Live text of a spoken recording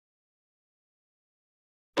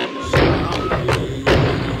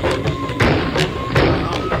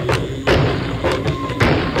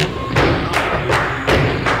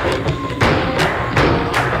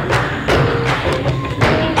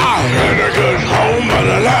good home, but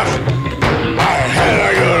I left. I had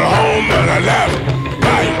a good home, but I left.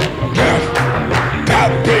 Right, left.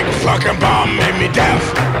 That big fucking bomb made me deaf.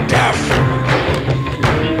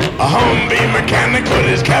 A Humvee mechanic put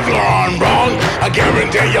his Kevlar on wrong. I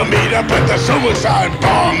guarantee you'll meet up at the suicide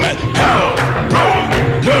bomb. And hell broke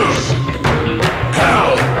loose.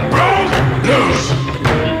 Hell broke loose.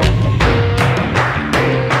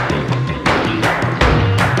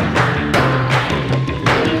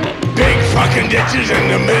 Big fucking ditches in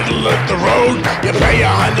the middle of the road. You pay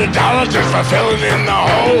 $100 just for filling in the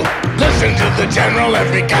hole. Listen to the general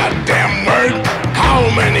every goddamn word. How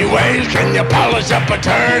many ways can you polish up a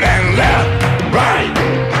turd? And left, right,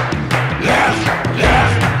 left,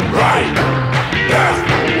 left, right, left,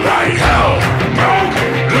 right. Hell broke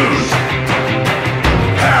loose.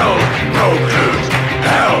 Hell broke loose.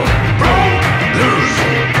 Hell broke loose.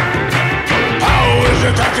 How is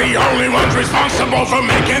it that the only ones responsible for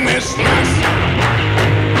making this mess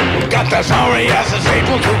got the sorry asses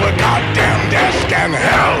stapled to a goddamn desk? And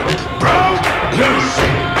hell broke loose.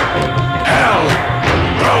 Hell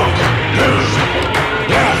broke loose.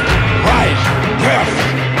 Left, right, left.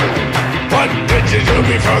 What did you do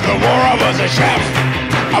before the war? I was a chef.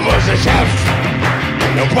 I was a chef.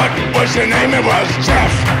 And what was your name? It was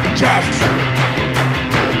Jeff. Jeff.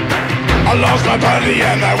 I lost my buddy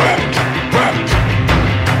and I wept.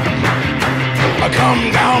 I come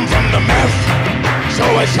down from the meth, so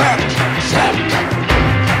I slept.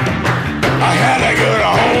 I had a good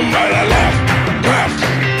home, but I left.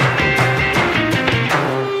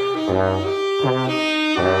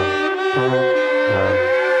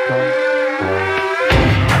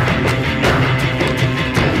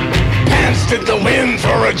 Pants did the wind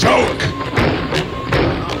for a joke.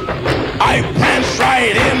 I pranced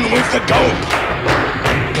right in with the dope.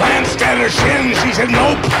 Glanced at her shin, she said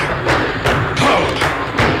nope.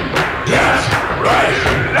 Left, right,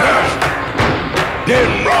 left.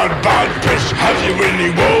 Nimrod, Bodfish, have you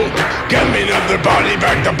any wool? Get me another body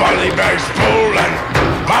bag, the body bag's full. And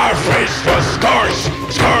my face was scorched.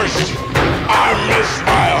 I miss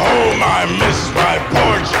my home, I miss my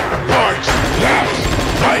porch. Left,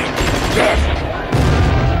 right, left.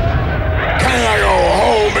 Can I go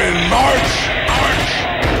home in March?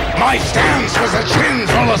 My stance was a chin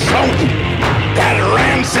full of soap. That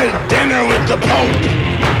rancid dinner with the Pope.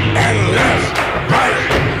 And left, right,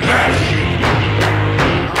 left.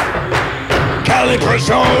 Caliper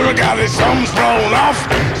shoulder got his thumbs blown off.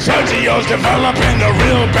 Sergio's developing a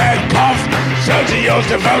real bad cough. Sergio's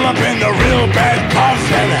developing a real bad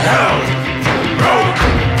cough. And hell broke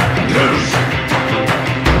loose.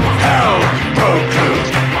 Hell broke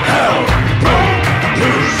loose. Hell broke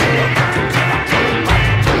loose.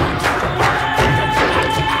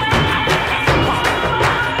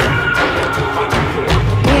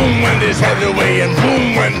 Boom went his head away and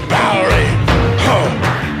boom went Bowery.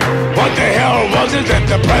 What the hell was it that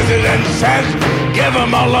the president said? Give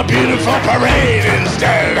them all a beautiful parade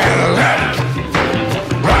instead. And left,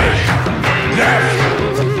 right, left.